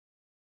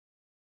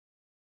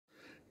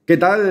¿Qué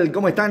tal?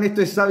 ¿Cómo están?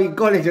 Esto es ABI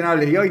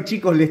Coleccionables y hoy,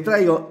 chicos, les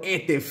traigo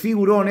este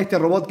figurón, este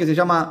robot que se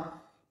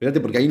llama, espérate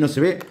porque ahí no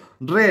se ve,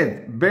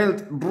 Red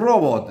Belt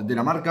Robot de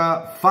la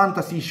marca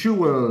Fantasy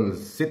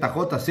Jewels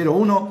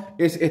ZJ01.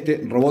 Es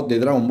este robot de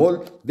Dragon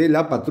Ball de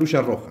la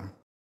Patrulla Roja.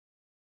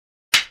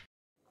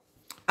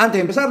 Antes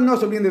de empezar, no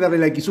se olviden de darle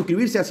like y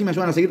suscribirse, así me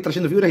ayudan a seguir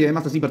trayendo figuras y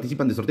además así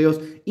participan de sorteos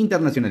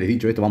internacionales.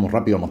 Dicho esto, vamos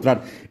rápido a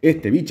mostrar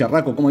este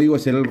bicharraco. Como digo,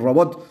 es el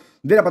robot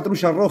de la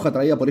Patrulla Roja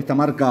traída por esta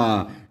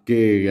marca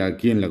que a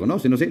quien la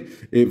conoce, no sé.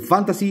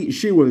 Fantasy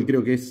Jewel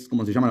creo que es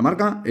como se llama la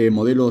marca.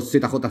 Modelo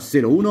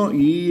ZJ01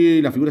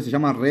 y la figura se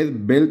llama Red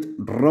Belt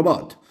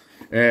Robot.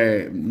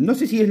 No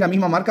sé si es la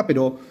misma marca,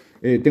 pero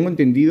tengo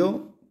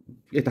entendido...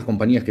 Estas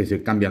compañías que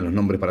se cambian los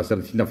nombres para hacer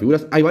distintas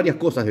figuras. Hay varias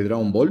cosas de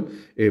Dragon Ball.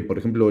 Por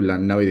ejemplo, la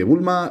nave de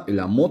Bulma,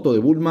 la moto de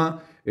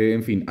Bulma.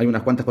 En fin, hay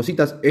unas cuantas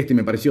cositas. Este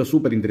me pareció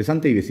súper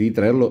interesante y decidí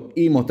traerlo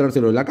y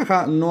mostrárselo en la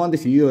caja. No han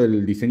decidido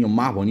el diseño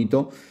más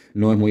bonito.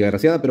 No es muy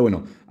agraciada, pero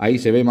bueno, ahí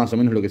se ve más o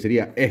menos lo que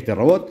sería este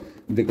robot.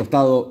 De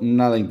costado,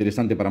 nada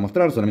interesante para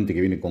mostrar, solamente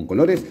que viene con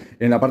colores.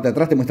 En la parte de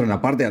atrás te muestran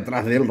la parte de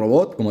atrás del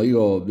robot. Como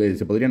digo,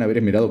 se podrían haber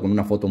esmerado con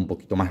una foto un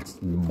poquito más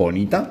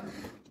bonita,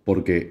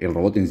 porque el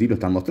robot en sí lo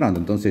están mostrando.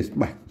 Entonces,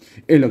 bueno,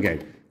 es lo que hay.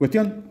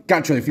 Cuestión,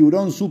 cacho de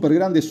figurón, súper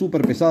grande,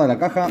 súper pesada la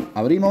caja.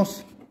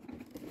 Abrimos.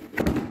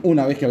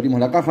 Una vez que abrimos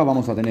la caja,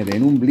 vamos a tener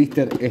en un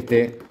blister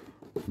este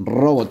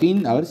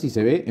robotín. A ver si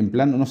se ve en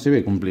plano. No se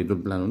ve completo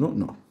en plano, ¿no?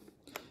 No.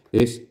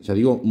 Es, ya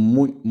digo,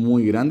 muy,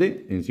 muy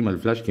grande. Encima el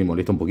flash que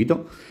molesta un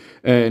poquito.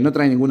 No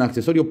trae ningún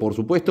accesorio, por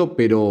supuesto,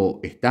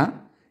 pero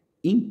está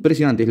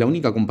impresionante. Es la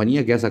única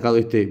compañía que ha sacado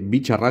este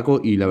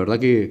bicharraco y la verdad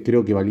que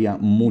creo que valía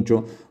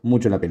mucho,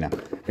 mucho la pena.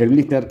 El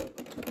blister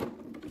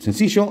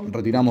sencillo,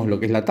 retiramos lo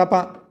que es la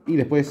tapa y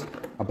después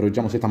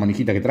aprovechamos esta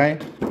manijita que trae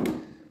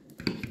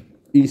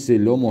y se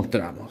lo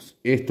mostramos.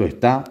 Esto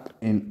está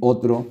en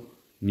otro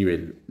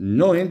nivel.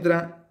 No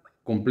entra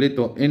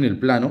completo en el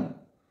plano.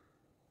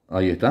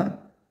 Ahí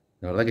está.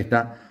 La verdad que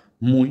está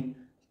muy,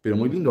 pero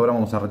muy lindo. Ahora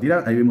vamos a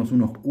retirar. Ahí vemos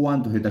unos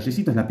cuantos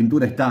detallecitos. La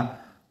pintura está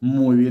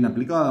muy bien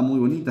aplicada, muy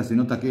bonita, se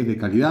nota que es de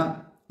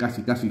calidad,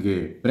 casi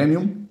que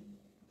premium.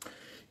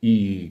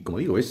 Y como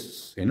digo,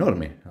 es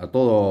enorme. A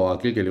todo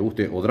aquel que le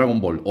guste o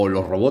Dragon Ball o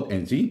los robots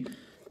en sí,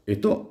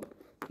 esto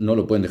no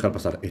lo pueden dejar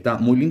pasar. Está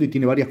muy lindo y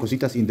tiene varias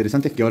cositas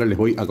interesantes que ahora les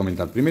voy a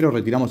comentar. Primero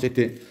retiramos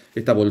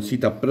esta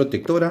bolsita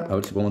protectora, a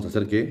ver si podemos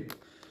hacer que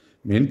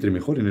me entre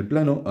mejor en el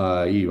plano.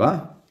 Ahí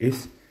va,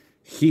 es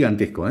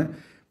gigantesco, ¿eh?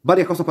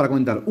 Varias cosas para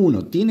comentar.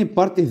 Uno, tiene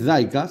partes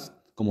die-cast,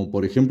 como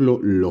por ejemplo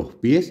los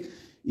pies.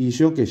 Y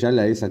yo que ya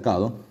la he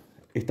sacado,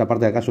 esta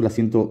parte de acá yo la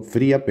siento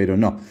fría, pero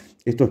no.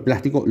 Esto es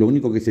plástico, lo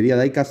único que sería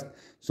die-cast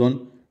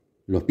son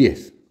los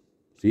pies,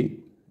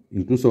 ¿sí?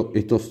 Incluso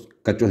estos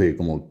cachos de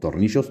como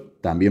tornillos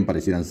también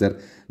parecieran ser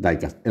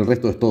die-cast. El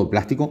resto es todo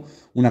plástico,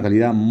 una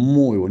calidad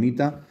muy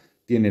bonita.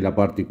 Tiene la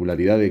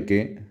particularidad de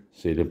que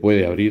se le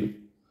puede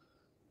abrir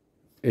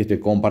este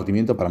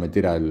compartimiento para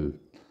meter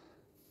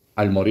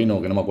al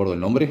moreno, que no me acuerdo el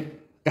nombre.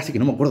 Casi que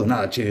no me acuerdo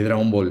nada, che, de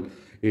Dragon Ball.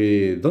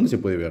 ¿Dónde se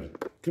puede ver?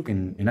 Creo que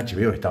en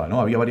HBO estaba, ¿no?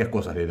 Había varias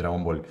cosas de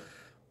Dragon Ball.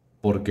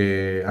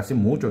 Porque hace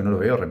mucho que no lo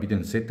veo.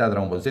 Repiten Z,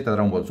 Dragon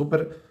Ball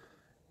Super.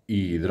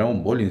 Y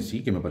Dragon Ball en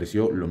sí, que me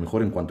pareció lo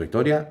mejor en cuanto a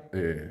historia.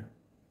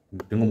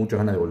 Tengo muchas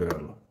ganas de volver a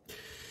verlo.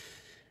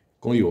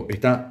 Como digo,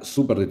 está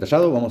súper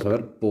detallado. Vamos a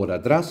ver por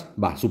atrás.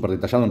 Va, súper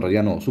detallado, en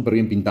realidad no. Súper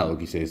bien pintado,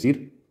 quise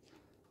decir.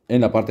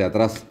 En la parte de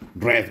atrás,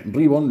 Red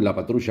Ribbon, la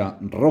Patrulla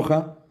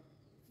Roja.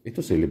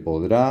 ¿Esto se le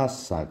podrá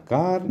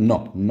sacar?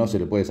 No, no se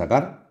le puede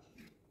sacar.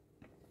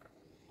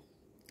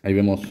 Ahí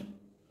vemos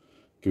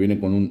que viene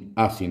con un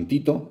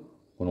asientito,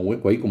 con un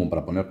hueco ahí como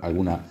para poner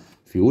alguna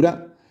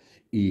figura.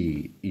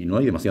 Y no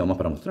hay demasiado más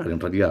para mostrar. En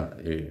realidad,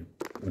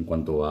 en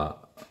cuanto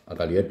a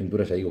calidad de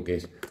pintura, ya digo que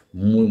es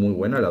muy, muy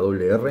buena la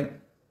doble R.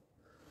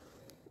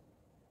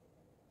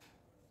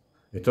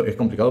 Esto es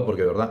complicado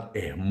porque de verdad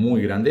es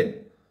muy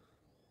grande.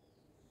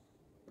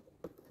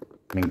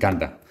 Me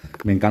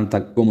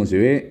encanta cómo se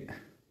ve.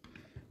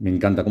 Me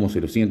encanta cómo se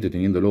lo siente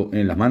teniéndolo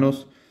en las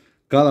manos.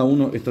 Cada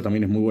uno, esto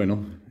también es muy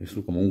bueno, es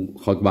como un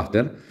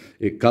Hulkbuster.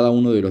 Cada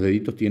uno de los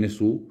deditos tiene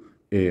su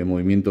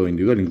movimiento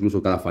individual,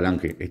 incluso cada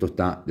falange. Esto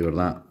está de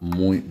verdad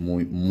muy,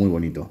 muy, muy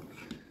bonito.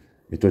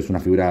 Esto es una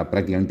figura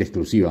prácticamente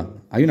exclusiva.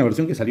 Hay una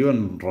versión que salió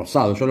en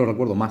rosado, yo lo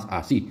recuerdo más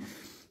así,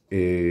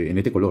 en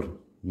este color,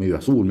 medio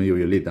azul, medio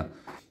violeta.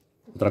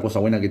 Otra cosa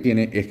buena que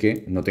tiene es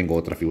que no tengo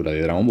otra figura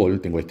de Dragon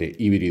Ball, tengo este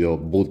híbrido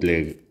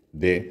bootleg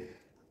de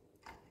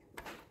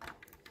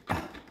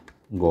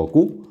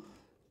Goku,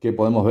 que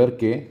podemos ver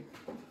que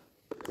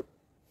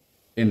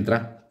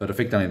entra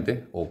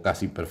perfectamente, o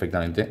casi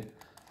perfectamente,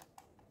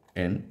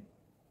 en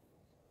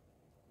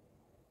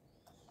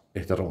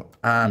este robot.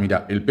 Ah,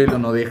 mira, el pelo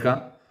no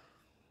deja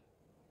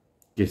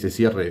que se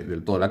cierre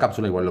del todo la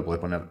cápsula. Igual lo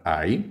podés poner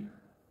ahí,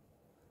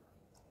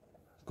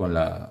 con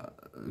la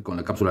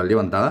cápsula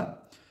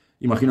levantada.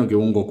 Imagino que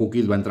un Goku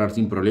Kid va a entrar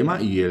sin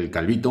problema y el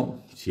calvito,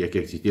 si es que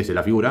existiese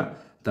la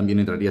figura, también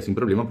entraría sin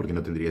problema porque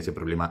no tendría ese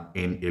problema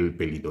en el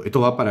pelito.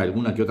 Esto va para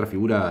alguna que otra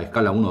figura a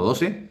escala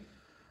 1-12,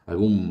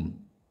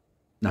 algún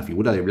una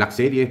figura de Black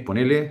Series,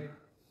 ponele,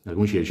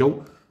 algún G.I. Joe,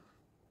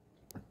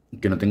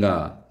 que no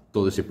tenga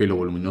todo ese pelo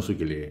voluminoso y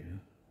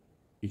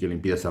que le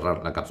impida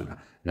cerrar la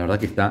cápsula. La verdad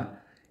que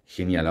está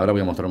genial. Ahora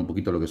voy a mostrar un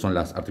poquito lo que son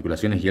las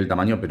articulaciones y el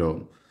tamaño,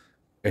 pero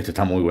esto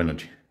está muy bueno,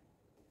 che.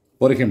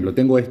 Por ejemplo,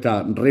 tengo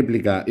esta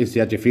réplica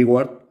SH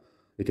Figure,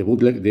 este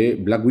bootleg de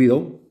Black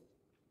Widow,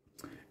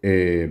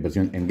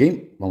 versión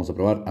Endgame. Vamos a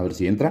probar a ver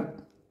si entra.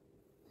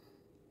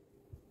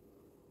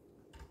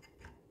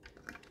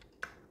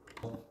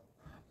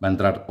 Va a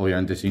entrar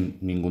obviamente sin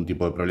ningún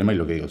tipo de problema, y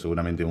lo que digo,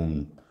 seguramente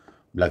un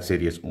Black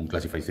Series, un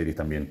Classified Series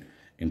también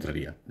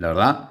entraría. La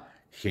verdad,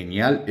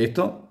 genial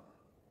esto.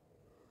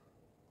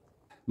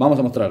 Vamos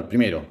a mostrar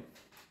primero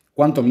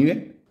cuánto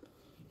mide,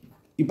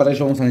 y para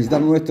ello vamos a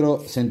necesitar nuestro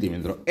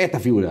centímetro. Esta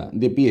figura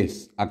de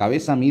pies a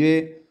cabeza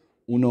mide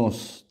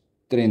unos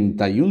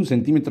 31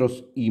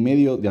 centímetros y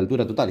medio de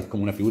altura total. Es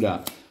como una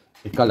figura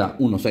escala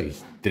 1.6.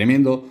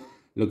 Tremendo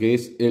lo que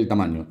es el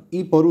tamaño.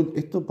 Y por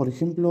esto, por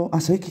ejemplo... Ah,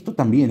 ¿sabés que esto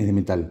también es de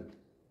metal?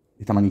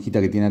 Esta manijita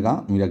que tiene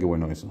acá, mira qué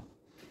bueno eso.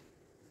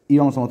 Y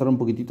vamos a mostrar un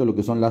poquitito lo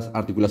que son las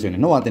articulaciones.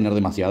 No va a tener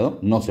demasiado,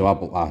 no se va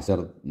a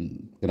hacer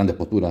grandes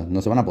posturas,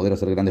 no se van a poder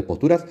hacer grandes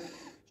posturas,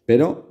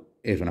 pero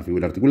es una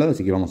figura articulada,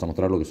 así que vamos a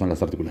mostrar lo que son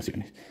las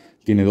articulaciones.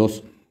 Tiene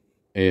dos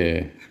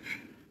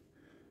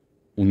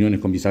uniones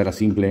con bisagra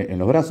simple en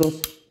los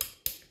brazos.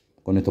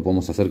 Con esto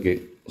podemos hacer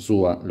que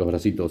suba los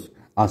bracitos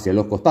hacia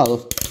los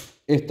costados.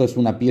 Esto es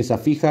una pieza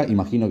fija,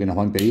 imagino que nos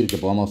va a impedir que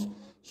podamos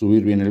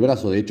subir bien el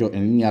brazo. De hecho,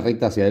 en línea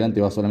recta hacia adelante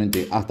va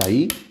solamente hasta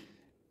ahí,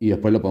 y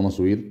después lo podemos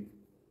subir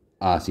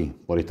así,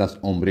 por estas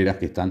hombreras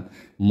que están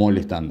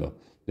molestando.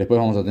 Después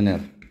vamos a tener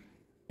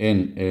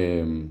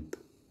en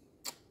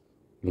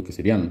lo que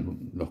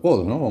serían los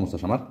codos, ¿no? Vamos a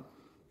llamar.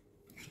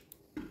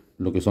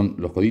 Lo que son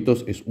los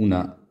coditos es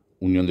una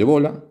unión de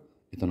bola.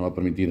 Esto nos va a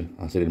permitir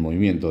hacer el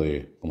movimiento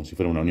de como si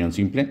fuera una unión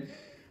simple.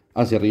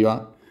 Hacia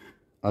arriba,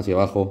 hacia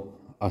abajo,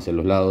 hacia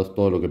los lados,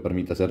 todo lo que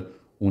permite hacer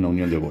una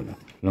unión de bola.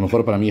 Lo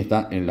mejor para mí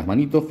está en las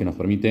manitos, que nos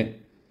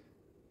permite,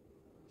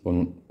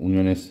 con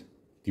uniones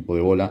tipo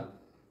de bola,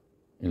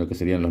 en lo que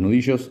serían los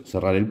nudillos,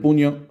 cerrar el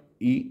puño,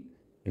 y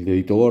el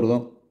dedito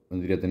gordo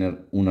vendría a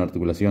tener una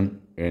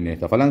articulación en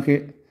esta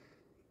falange,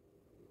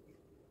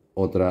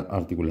 otra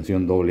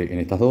articulación doble en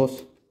estas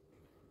dos,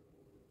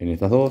 y en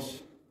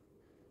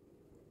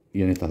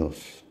estas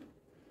dos,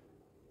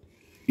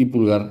 y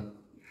pulgar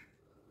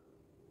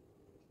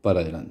para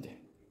adelante.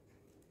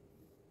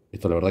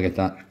 Esto la verdad que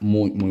está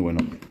muy bueno.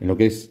 En lo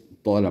que es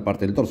toda la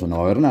parte del torso no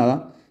va a haber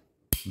nada.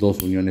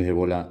 Dos uniones de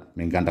bola,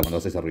 me encanta cuando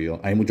hace ese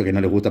ruido. Hay muchos que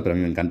no les gusta, pero a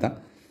mí me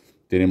encanta.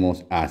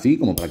 Tenemos así,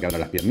 como para que abra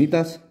las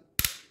piernitas.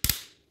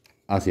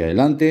 Hacia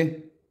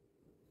adelante.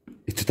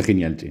 Esto está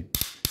genial, che.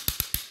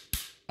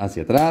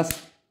 Hacia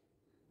atrás.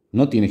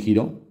 No tiene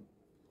giro.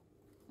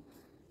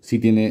 Sí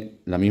tiene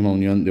la misma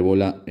unión de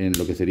bola en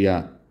lo que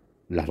sería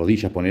las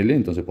rodillas, ponerle.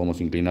 Entonces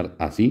podemos inclinar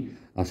así,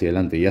 hacia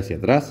adelante y hacia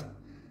atrás.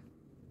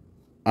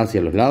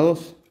 Hacia los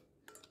lados.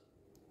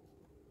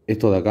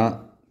 Esto de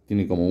acá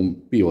tiene como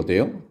un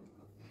pivoteo.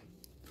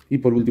 Y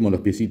por último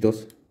los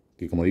piecitos,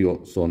 que como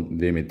digo son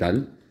de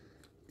metal,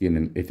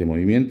 tienen este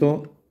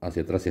movimiento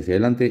hacia atrás y hacia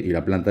adelante, y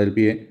la planta del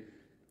pie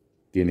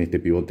tiene este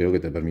pivoteo que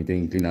te permite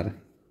inclinar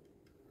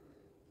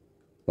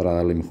para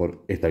darle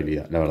mejor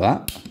estabilidad. La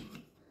verdad,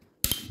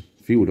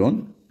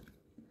 figurón.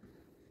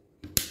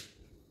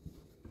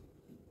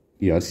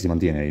 Y a ver si se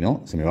mantiene ahí,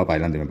 ¿no? Se me va para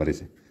adelante, me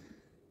parece.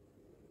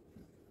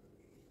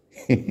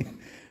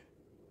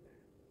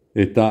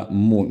 Está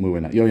muy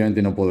buena. Y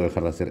obviamente no puedo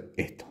dejar de hacer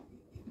esto.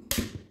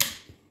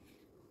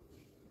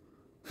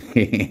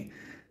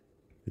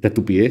 Esta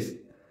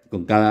estupidez,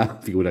 con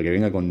cada figura que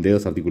venga con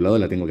dedos articulados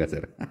la tengo que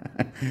hacer.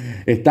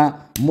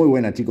 Está muy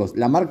buena, chicos.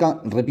 La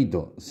marca,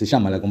 repito, se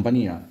llama la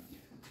compañía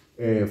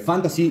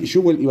Fantasy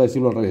Jewel, iba a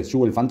decirlo al revés,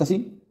 Jewel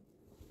Fantasy,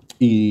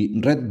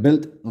 y Red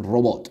Belt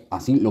Robot.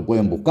 Así lo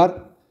pueden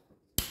buscar.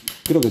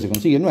 Creo que se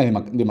consigue, no es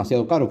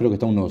demasiado caro, creo que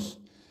está unos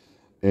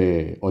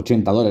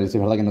 $80. Es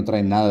verdad que no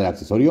trae nada de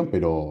accesorio,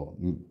 pero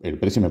el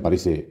precio me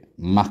parece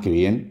más que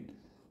bien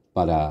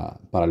para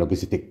lo que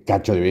es este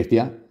cacho de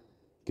bestia,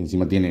 que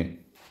encima tiene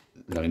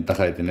la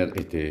ventaja de tener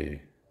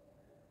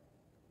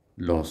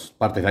los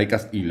partes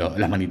laicas y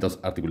las manitos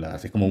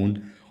articuladas. Es como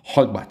un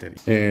Hulkbuster.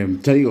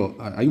 Ya digo,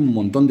 hay un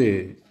montón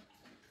de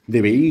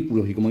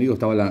vehículos, y como digo,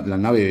 estaba la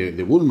nave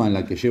de Bulma,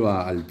 la que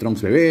lleva al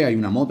Trunks bebé, hay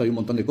una moto, hay un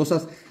montón de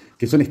cosas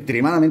que son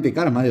extremadamente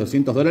caras, más de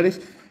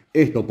 $200.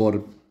 Esto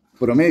por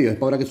promedio,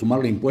 después habrá que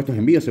sumarle impuestos de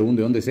envío según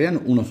de dónde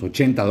sean, unos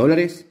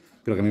 $80.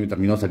 Creo que a mí me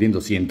terminó saliendo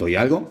 100 y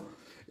algo,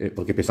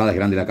 porque es pesada, es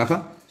grande la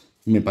caja.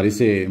 Me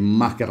parece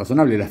más que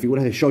razonable. Las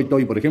figuras de Joy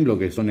Toy, por ejemplo,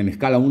 que son en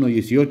escala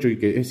 1.18 y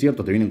que es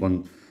cierto, te vienen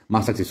con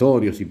más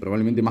accesorios y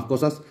probablemente más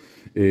cosas,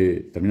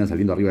 terminan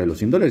saliendo arriba de los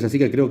 $100. Así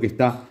que creo que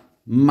está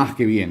más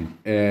que bien.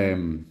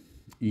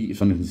 Y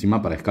son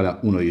encima para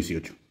escala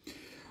 1.18.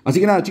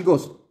 Así que nada,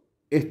 chicos,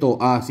 esto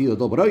ha sido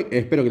todo por hoy.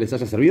 Espero que les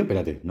haya servido.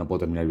 Espérate, no puedo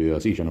terminar el video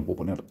así. Yo no puedo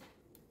poner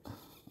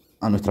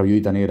a nuestra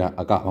viudita negra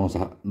acá. Vamos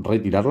a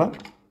retirarla.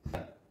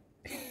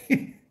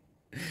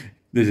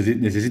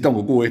 Necesita un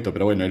Goku esto,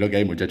 pero bueno, es lo que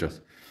hay,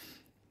 muchachos.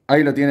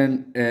 Ahí lo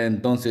tienen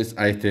entonces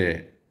a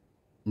este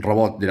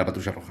robot de la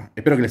Patrulla Roja.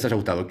 Espero que les haya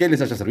gustado, que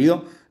les haya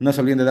servido. No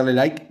se olviden de darle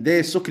like,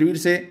 de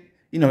suscribirse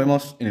y nos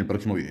vemos en el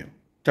próximo video.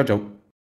 Chau, chau.